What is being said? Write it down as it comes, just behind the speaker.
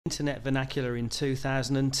internet vernacular in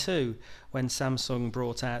 2002 when Samsung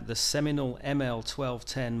brought out the seminal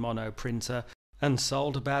ML1210 mono printer and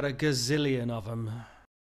sold about a gazillion of them.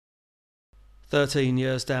 13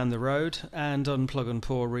 years down the road, and unplug and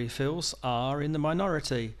pour refills are in the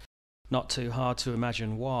minority. Not too hard to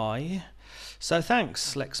imagine why. So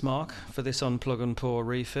thanks, Lexmark, for this unplug and pour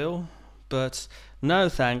refill, but no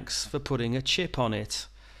thanks for putting a chip on it.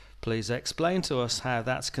 Please explain to us how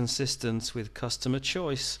that's consistent with customer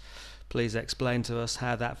choice. Please explain to us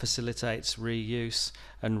how that facilitates reuse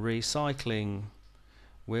and recycling.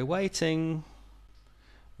 We're waiting.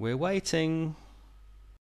 We're waiting.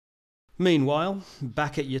 Meanwhile,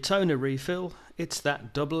 back at your toner refill, it's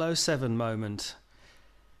that 007 moment.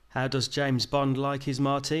 How does James Bond like his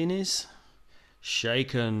martinis?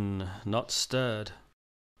 Shaken, not stirred.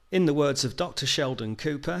 In the words of Dr. Sheldon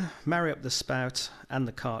Cooper, marry up the spout and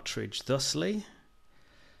the cartridge thusly,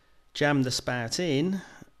 jam the spout in,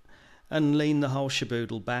 and lean the whole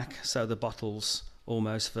shaboodle back so the bottle's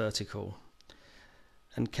almost vertical,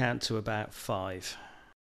 and count to about 5.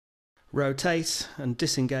 Rotate and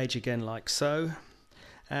disengage again like so,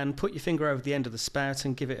 and put your finger over the end of the spout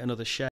and give it another shake.